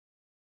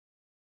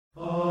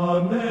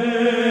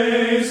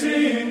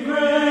Amazing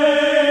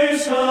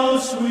grace, how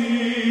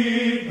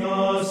sweet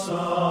the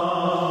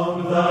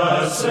sound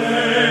that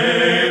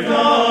saved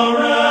a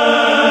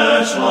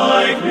wretch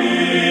like me.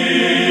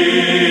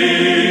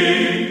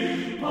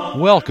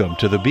 Welcome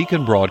to the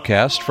Beacon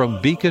broadcast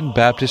from Beacon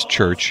Baptist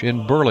Church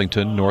in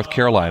Burlington, North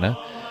Carolina,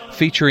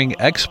 featuring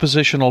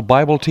expositional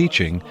Bible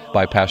teaching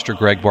by Pastor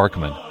Greg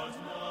Barkman.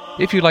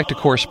 If you'd like to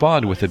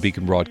correspond with the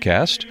Beacon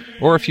broadcast,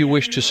 or if you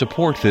wish to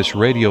support this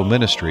radio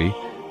ministry,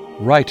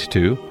 write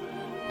to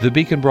the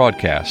Beacon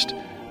Broadcast,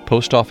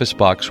 Post Office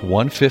Box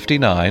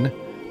 159,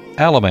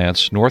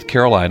 Alamance, North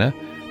Carolina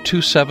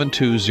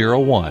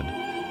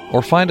 27201,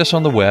 or find us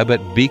on the web at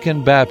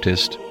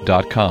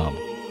beaconbaptist.com.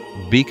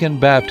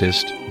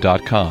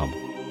 beaconbaptist.com.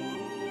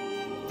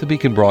 The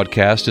Beacon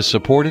broadcast is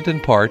supported in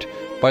part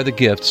by the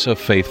gifts of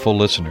faithful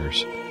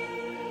listeners.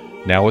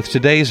 Now with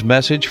today's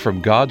message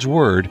from God's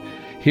Word,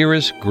 here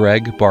is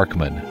Greg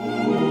Barkman.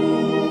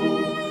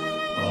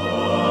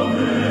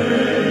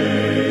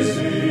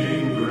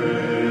 Amazing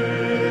grace.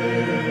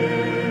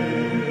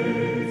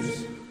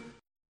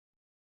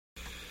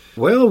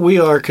 Well, we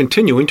are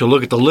continuing to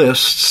look at the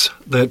lists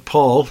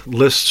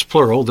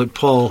plural, that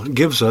Paul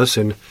gives us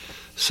in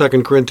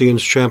 2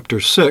 Corinthians chapter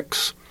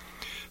 6.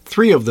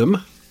 3 of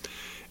them,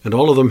 and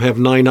all of them have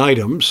 9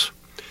 items.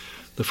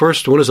 The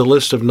first one is a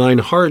list of 9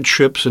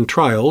 hardships and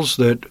trials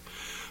that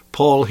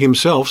Paul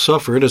himself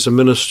suffered as a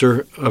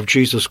minister of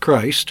Jesus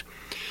Christ.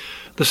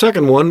 The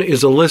second one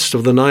is a list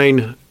of the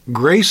 9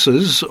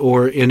 graces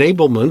or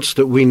enablements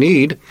that we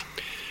need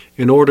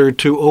in order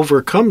to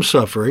overcome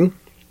suffering.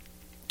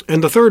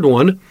 And the third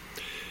one,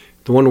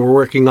 the one we're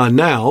working on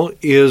now,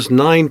 is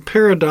 9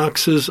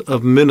 paradoxes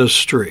of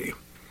ministry.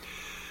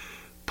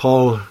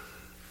 Paul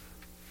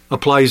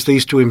applies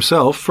these to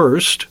himself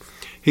first.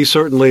 He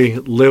certainly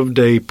lived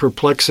a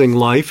perplexing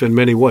life in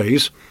many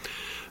ways,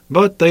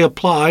 but they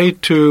apply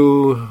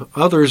to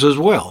others as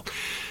well.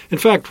 In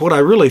fact, what I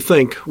really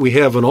think we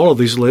have in all of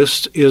these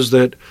lists is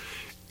that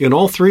in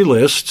all 3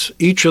 lists,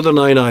 each of the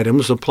 9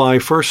 items apply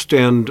first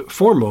and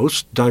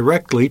foremost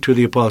directly to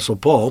the Apostle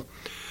Paul,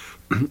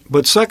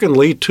 but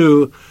secondly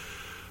to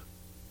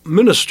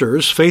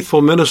ministers,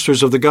 faithful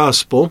ministers of the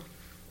gospel,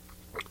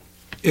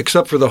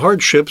 except for the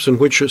hardships in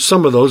which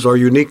some of those are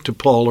unique to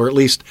Paul, or at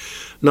least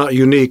not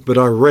unique, but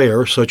are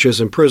rare, such as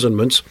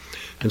imprisonments,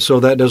 and so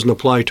that doesn't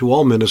apply to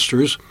all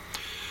ministers.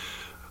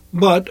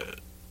 But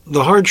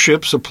the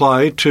hardships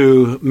apply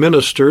to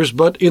ministers,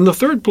 but in the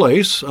third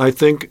place, I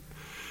think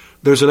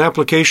there's an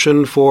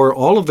application for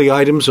all of the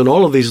items in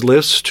all of these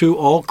lists to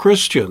all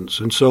Christians,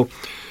 and so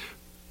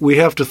we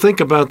have to think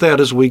about that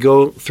as we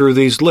go through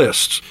these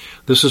lists.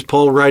 This is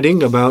Paul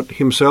writing about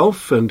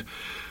himself and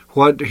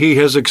what he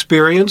has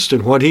experienced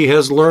and what he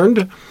has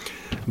learned,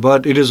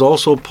 but it is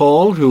also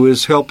Paul who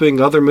is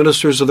helping other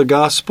ministers of the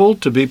gospel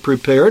to be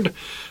prepared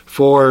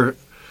for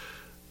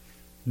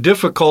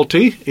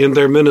difficulty in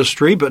their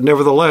ministry, but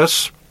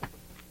nevertheless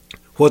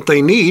what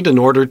they need in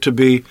order to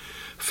be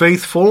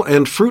faithful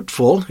and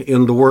fruitful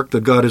in the work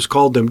that God has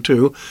called them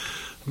to.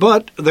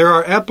 But there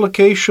are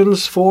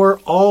applications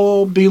for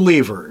all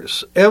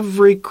believers.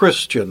 Every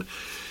Christian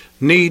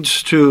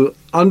needs to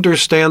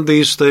understand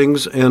these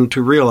things and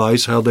to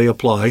realize how they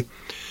apply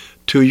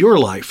to your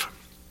life.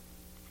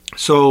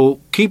 So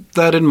keep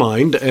that in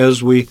mind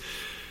as we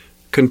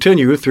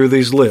continue through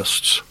these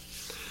lists.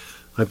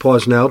 I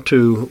pause now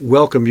to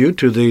welcome you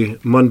to the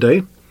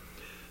Monday,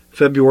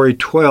 February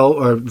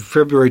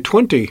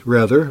 20,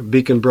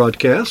 Beacon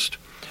broadcast,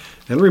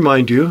 and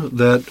remind you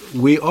that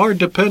we are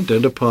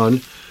dependent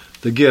upon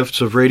the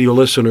gifts of radio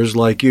listeners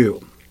like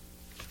you.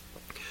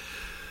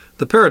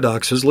 The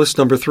paradoxes, list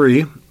number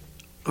 3,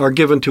 are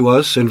given to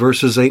us in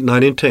verses 8,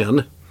 9, and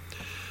 10,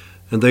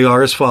 and they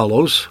are as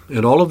follows.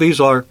 And all of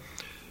these are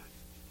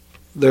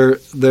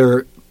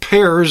they're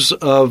pairs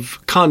of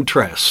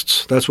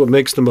contrasts. That's what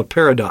makes them a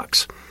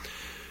paradox.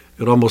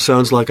 It almost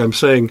sounds like I'm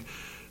saying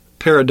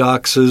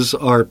paradoxes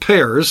are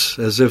pairs,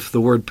 as if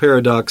the word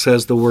paradox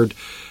has the word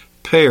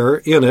pair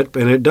in it,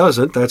 and it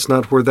doesn't. That's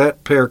not where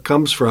that pair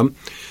comes from.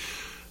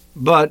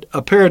 But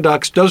a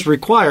paradox does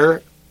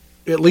require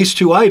at least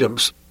 2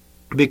 items,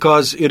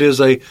 because it is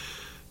a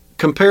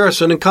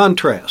comparison and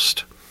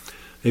contrast.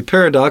 A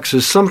paradox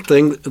is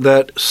something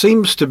that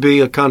seems to be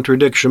a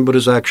contradiction, but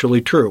is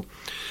actually true.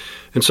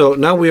 And so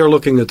now we are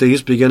looking at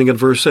these, beginning at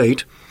verse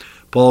 8.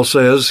 Paul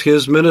says,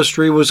 his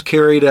ministry was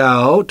carried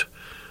out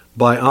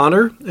by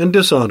honor and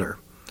dishonor,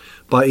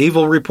 by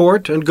evil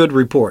report and good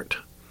report,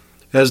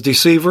 as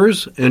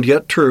deceivers and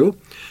yet true,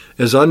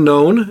 as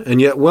unknown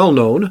and yet well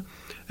known,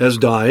 as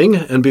dying,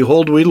 and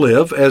behold we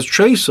live, as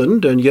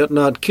chastened and yet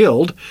not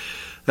killed,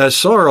 as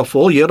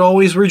sorrowful yet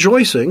always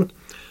rejoicing,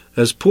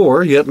 as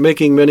poor yet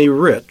making many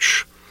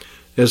rich,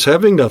 as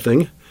having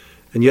nothing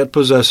and yet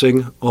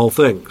possessing all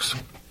things.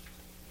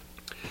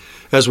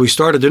 As we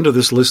started into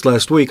this list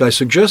last week, I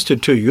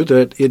suggested to you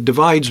that it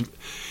divides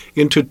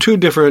into 2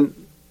 different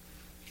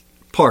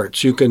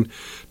parts. You can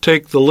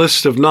take the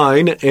list of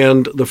 9,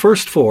 and the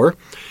first 4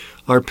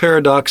 are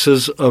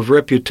paradoxes of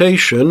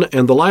reputation,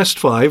 and the last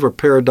 5 are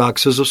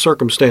paradoxes of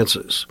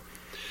circumstances.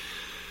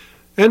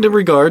 And in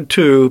regard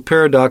to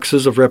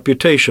paradoxes of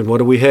reputation, what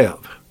do we have?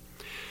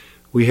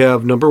 We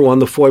have, number 1,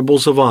 the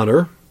foibles of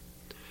honor.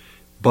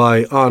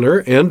 By honor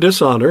and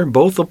dishonor,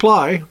 both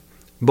apply.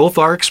 Both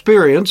are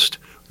experienced.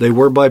 They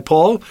were by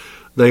Paul.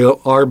 They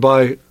are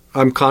by,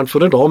 I'm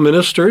confident, all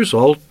ministers,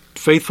 all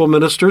faithful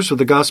ministers of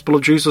the gospel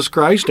of Jesus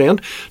Christ,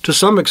 and to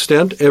some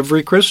extent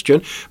every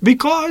Christian,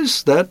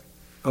 because that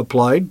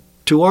applied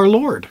to our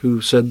Lord, who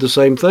said the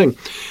same thing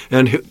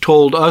and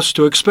told us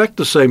to expect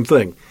the same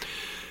thing.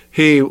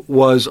 He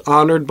was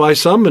honored by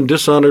some and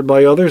dishonored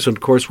by others, and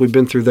of course we've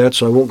been through that,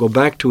 so I won't go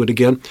back to it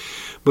again.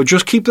 But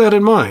just keep that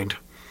in mind.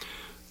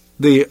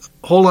 The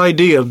whole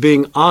idea of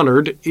being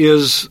honored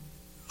is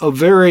a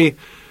very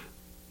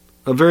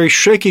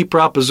shaky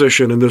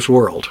proposition in this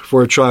world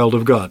for a child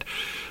of God.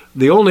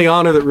 The only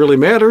honor that really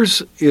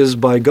matters is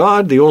by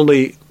God. The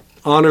only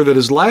honor that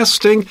is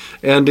lasting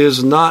and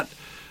is not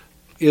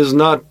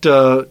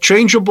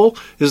changeable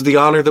is the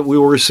honor that we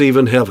will receive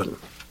in heaven.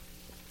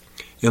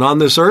 And on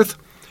this earth,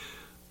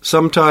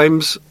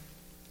 sometimes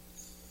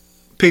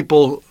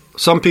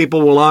some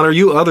people will honor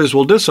you, others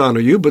will dishonor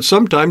you, but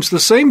sometimes the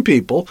same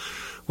people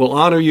will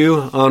honor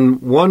you on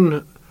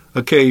one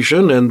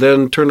occasion and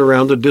then turn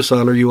around to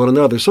dishonor you on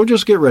another. So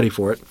just get ready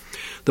for it.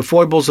 The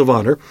foibles of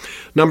honor.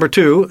 Number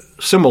 2,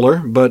 similar,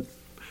 but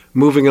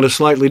moving in a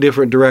slightly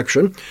different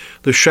direction,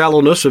 the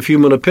shallowness of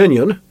human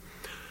opinion,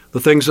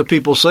 the things that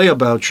people say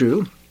about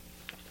you.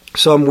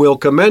 Some will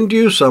commend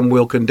you, some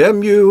will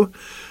condemn you,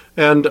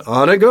 and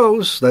on it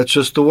goes. That's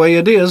just the way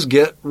it is.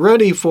 Get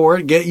ready for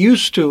it. Get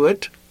used to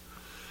it.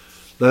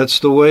 That's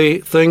the way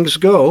things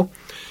go.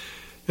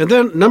 And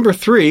then, number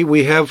 3,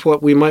 we have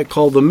what we might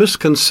call the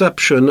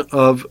misconception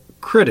of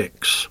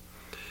critics.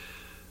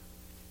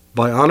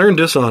 By honor and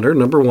dishonor,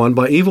 number 1.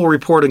 By evil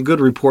report and good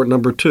report,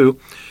 number 2.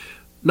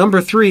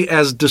 Number 3,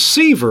 as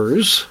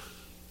deceivers,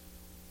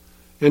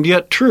 and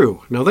yet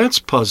true. Now that's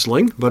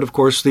puzzling, but of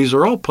course these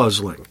are all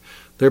puzzling.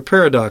 They're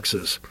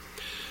paradoxes.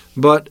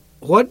 But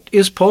what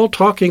is Paul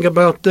talking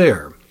about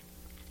there?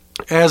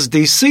 As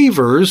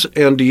deceivers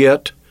and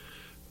yet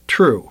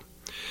true.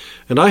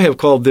 And I have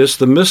called this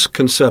the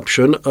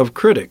misconception of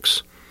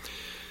critics.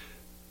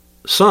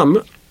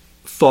 Some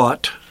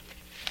thought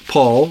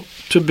Paul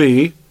to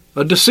be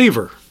a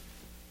deceiver,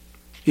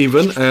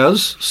 even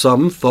as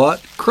some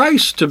thought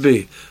Christ to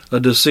be a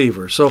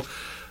deceiver. So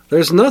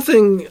there's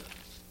nothing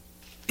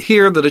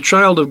here that a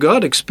child of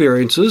God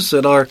experiences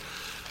that our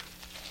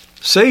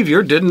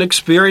Savior didn't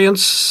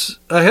experience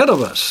ahead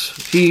of us.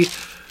 He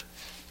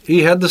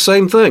had the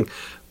same thing.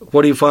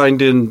 What do you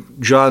find in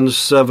John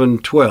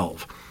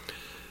 7:12?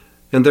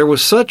 And there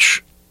was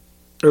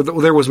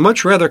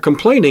much rather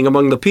complaining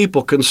among the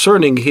people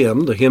concerning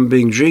him, the him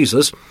being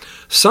Jesus.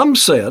 Some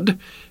said,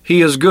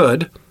 he is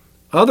good.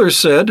 Others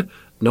said,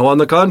 no, on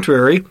the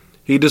contrary,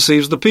 he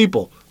deceives the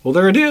people. Well,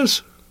 there it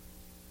is.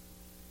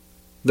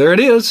 There it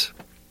is.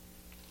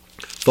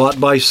 Thought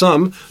by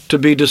some to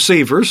be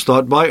deceivers,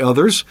 thought by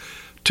others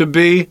to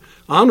be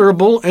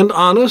honorable and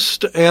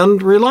honest and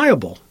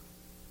reliable.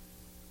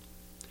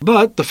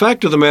 But the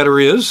fact of the matter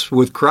is,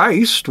 with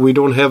Christ, we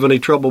don't have any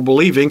trouble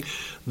believing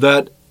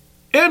that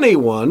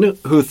anyone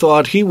who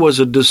thought he was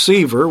a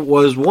deceiver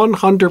was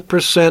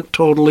 100%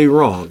 totally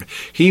wrong.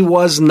 He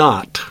was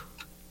not.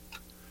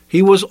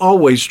 He was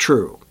always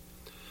true.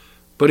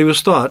 But he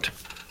was thought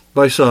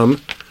by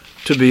some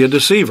to be a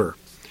deceiver.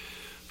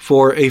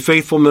 For a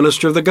faithful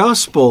minister of the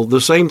gospel, the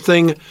same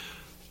thing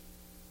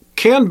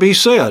can be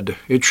said.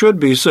 It should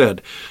be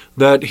said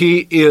that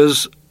he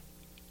is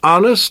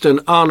honest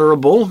and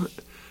honorable,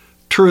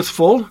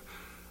 truthful,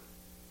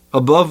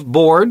 above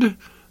board,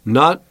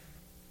 not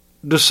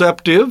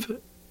deceptive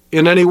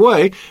in any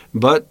way,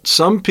 but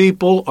some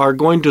people are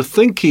going to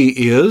think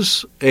he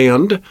is,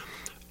 and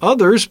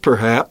others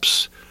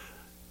perhaps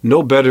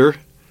know better,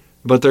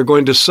 but they're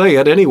going to say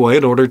it anyway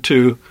in order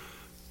to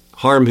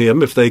harm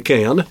him if they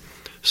can.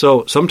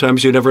 So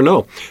sometimes you never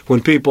know. When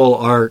people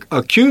are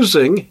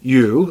accusing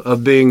you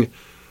of being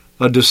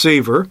a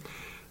deceiver,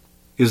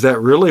 is that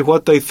really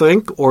what they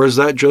think, or is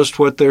that just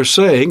what they're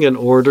saying in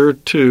order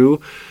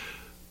to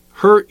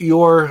hurt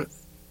your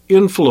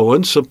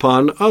influence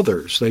upon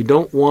others? They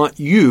don't want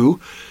you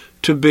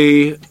to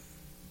be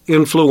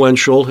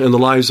influential in the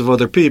lives of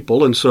other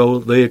people, and so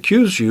they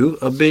accuse you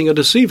of being a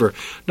deceiver.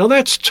 Now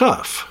that's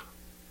tough.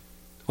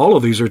 All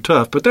of these are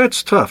tough, but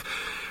that's tough.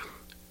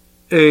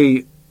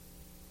 A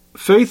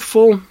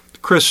faithful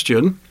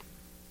Christian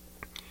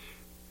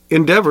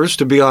endeavors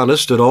to be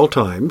honest at all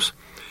times,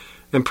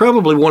 and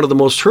probably one of the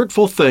most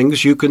hurtful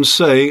things you can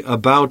say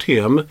about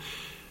him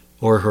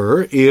or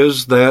her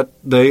is that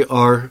they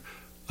are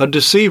a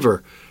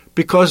deceiver,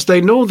 because they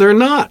know they're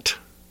not.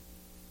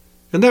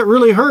 And that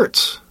really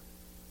hurts.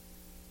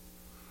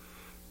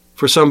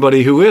 For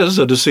somebody who is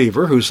a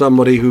deceiver, who's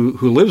somebody who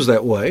lives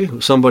that way,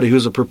 somebody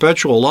who's a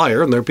perpetual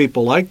liar, and there are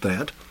people like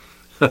that,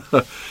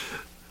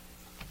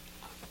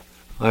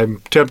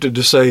 I'm tempted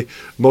to say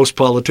most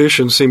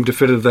politicians seem to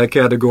fit into that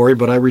category,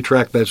 but I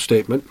retract that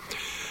statement.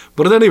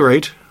 But at any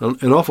rate,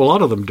 an awful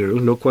lot of them do,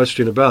 no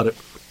question about it.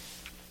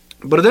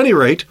 But at any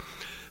rate,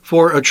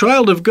 for a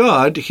child of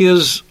God,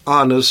 his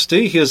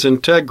honesty, his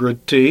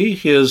integrity,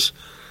 his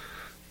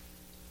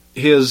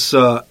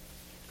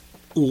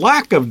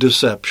lack of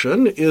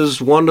deception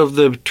is one of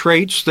the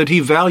traits that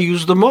he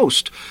values the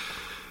most.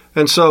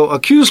 And so,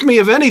 accuse me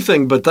of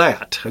anything but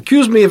that.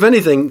 Accuse me of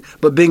anything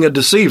but being a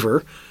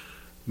deceiver.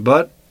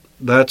 But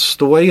that's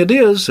the way it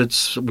is.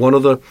 It's one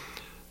of the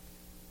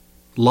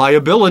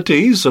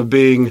liabilities of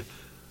being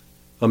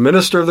a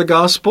minister of the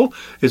gospel.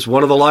 It's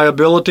one of the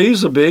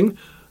liabilities of being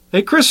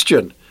a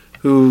Christian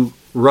who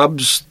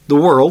rubs the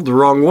world the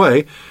wrong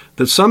way,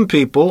 that some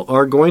people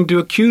are going to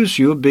accuse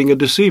you of being a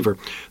deceiver.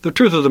 The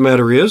truth of the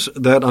matter is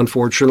that,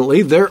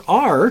 unfortunately, there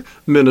are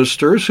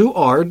ministers who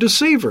are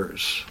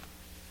deceivers.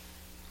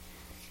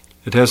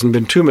 It hasn't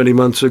been too many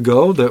months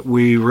ago that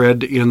we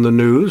read in the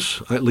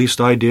news, at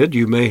least I did,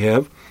 you may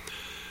have,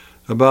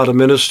 about a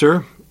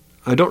minister.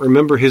 I don't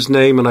remember his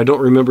name and I don't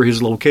remember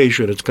his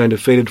location. It's kind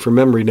of faded from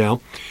memory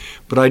now.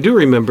 But I do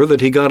remember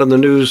that he got in the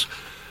news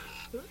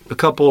a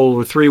couple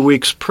or 3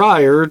 weeks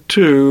prior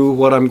to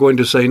what I'm going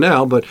to say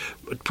now, but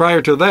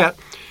prior to that,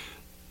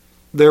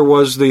 there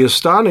was the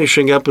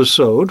astonishing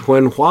episode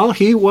when, while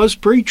he was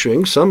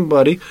preaching,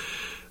 somebody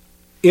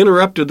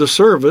interrupted the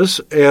service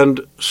and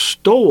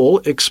stole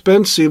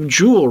expensive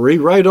jewelry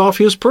right off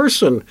his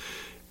person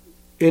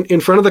in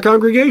front of the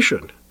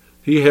congregation.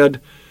 He had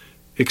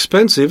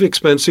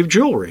expensive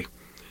jewelry,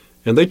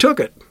 and they took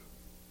it.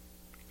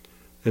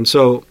 And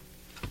so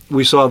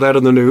we saw that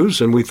in the news,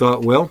 and we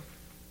thought, well,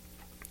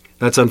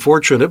 that's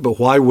unfortunate, but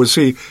why was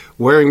he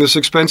wearing this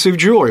expensive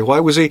jewelry? Why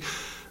was he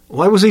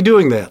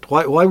doing that?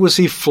 Why was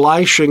he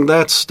flashing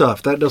that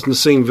stuff? That doesn't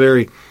seem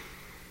very,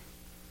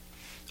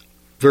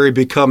 very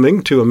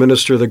becoming to a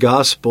minister of the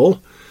gospel.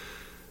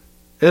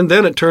 And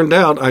then it turned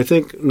out, I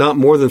think not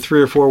more than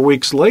 3 or 4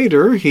 weeks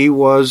later, he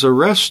was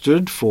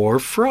arrested for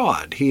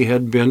fraud. He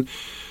had been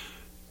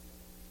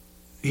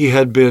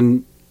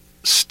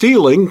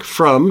stealing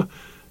from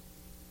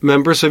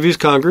members of his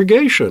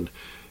congregation.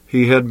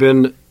 He had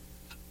been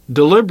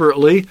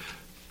deliberately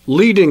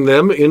leading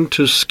them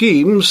into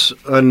schemes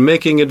and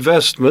making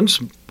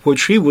investments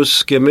which he was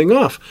skimming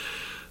off.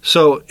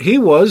 So he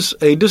was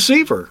a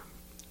deceiver.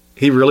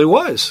 He really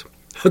was.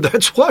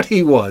 That's what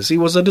he was. He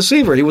was a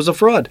deceiver. He was a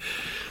fraud.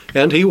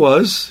 And he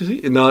was,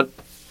 not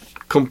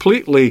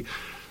completely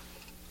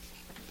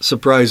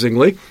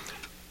surprisingly,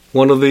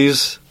 one of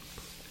these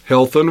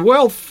health and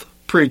wealth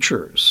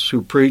preachers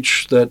who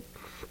preach that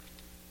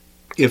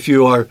if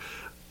you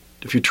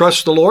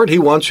trust the Lord, he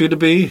wants you to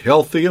be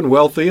healthy and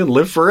wealthy and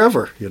live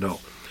forever,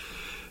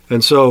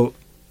 And so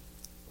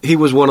he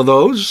was one of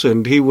those,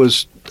 and he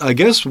was, I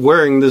guess,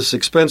 wearing this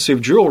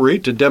expensive jewelry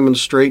to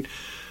demonstrate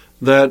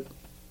that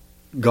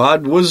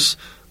God was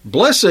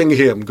blessing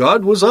him,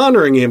 God was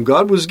honoring him,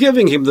 God was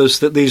giving him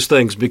these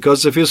things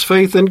because of his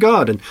faith in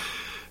God,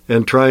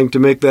 and trying to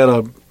make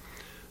that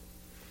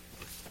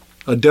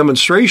a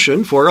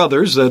demonstration for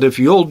others that if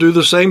you'll do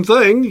the same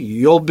thing,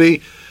 you'll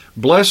be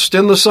blessed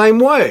in the same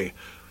way.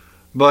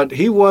 But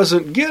he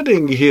wasn't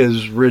getting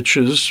his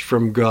riches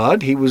from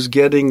God. He was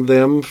getting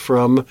them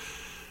from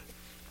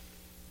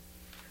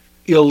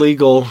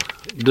illegal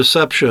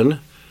deception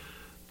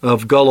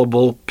of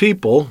gullible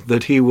people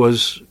that he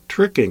was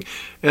tricking.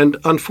 And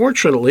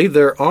unfortunately,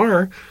 there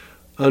are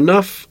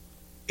enough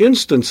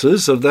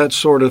instances of that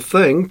sort of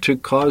thing to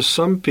cause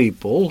some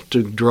people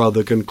to draw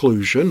the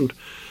conclusion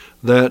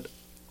that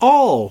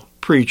all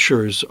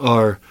preachers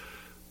are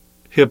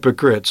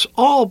hypocrites.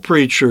 All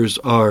preachers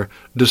are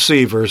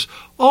deceivers.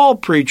 All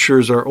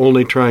preachers are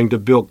only trying to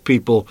bilk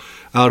people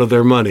out of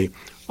their money.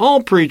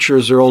 All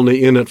preachers are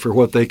only in it for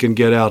what they can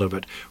get out of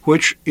it,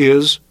 which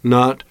is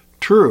not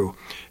true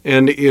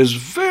and is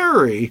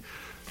very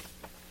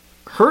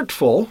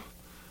hurtful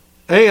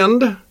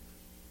and,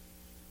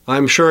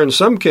 I'm sure in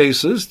some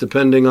cases,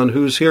 depending on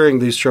who's hearing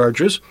these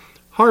charges,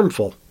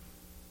 harmful.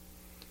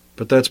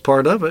 But that's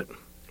part of it.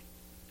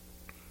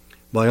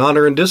 By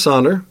honor and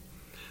dishonor,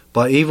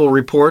 by evil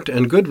report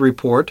and good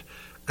report,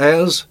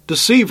 as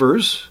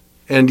deceivers,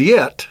 and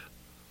yet,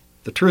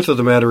 the truth of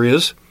the matter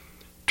is,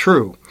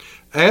 true.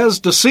 As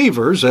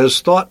deceivers,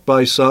 as thought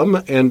by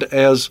some, and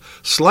as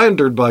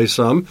slandered by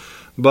some,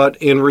 but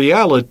in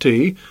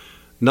reality,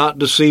 not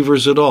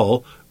deceivers at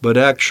all, but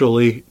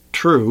actually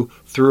true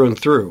through and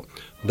through.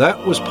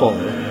 That was Paul.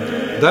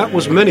 That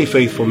was many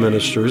faithful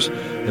ministers,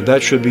 and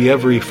that should be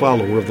every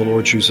follower of the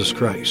Lord Jesus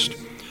Christ.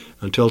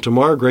 Until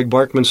tomorrow, Greg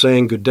Barkman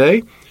saying good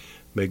day.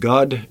 May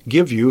God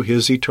give you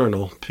his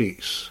eternal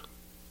peace.